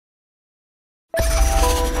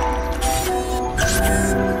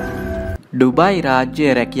Dubai රාජ්‍ය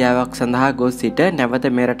රැකියාවක් සඳහා ගොස් සිට නැවත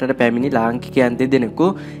මෙරටට පැමිණි ලාංකිකයන් දෙදෙනෙකු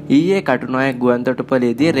ඊයේ කටුනායක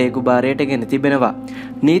ගුවන්තොටුපළේදී රේගුබාරයට ගෙන තිබෙනවා.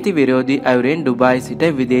 නීති විරෝධී අයුරෙන් ඩුබයි සිට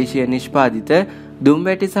විදේශීය නිෂ්පාදිත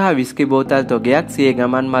දුම්වැටි සහ විස්කි බෝතල් තොගයක් සිය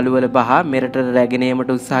ගමන් මළුවල බහා මෙරටට රැගෙන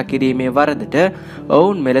ඒමට උත්සාහ කිරීමේ වරදට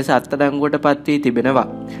ඔවුන් මෙලෙස අත්අඩංගුවට පත් වී තිබෙනවා.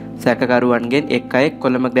 සැකකරුවන්ගෙන් එක් අයෙක්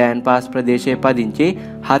කොළඹ ග්‍රෑන්ඩ් පාස් ප්‍රදේශයේ පදිංචි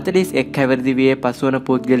 41 හැවිරිදි වියේ පසුවන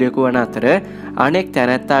පුද්ගලයෙකු වන අතර අනෙක්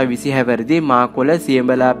තැනැත්තා 20 හැවිරිදි මාකොළ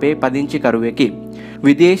සියඹලාපේ පදිංචිකරුවෙකි.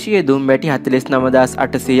 විදේශීය දුම්වැටි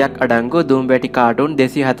 49800ක් අඩංගු දුම්වැටි කාටුන්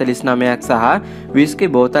 249ක් සහ විස්කි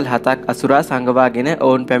බෝතල් 7ක් අසුරා සංගවාගෙන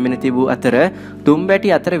ඔවුන් පැමිණ තිබූ අතර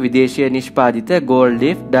දුම්වැටි අතර විදේශීය නිෂ්පාදිත ගෝල්ඩ්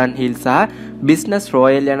ලීෆ්, ඩන්හිල් සහ බිස්නස්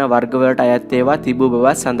රොයල් යන වර්ගවලට අයත් ඒවා තිබූ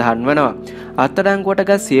බව සඳහන් වනවා.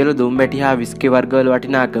 අත්අඩංගුවටගත් සියලු දුම්වැටි හා විස්කි වර්ගවල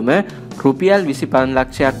වටිනාකම රුපියල් 25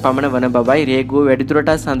 ලක්ෂයක් පමණ වන බවයි රේගුව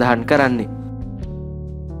වැඩිදුරටත් සඳහන් කරන්නේ.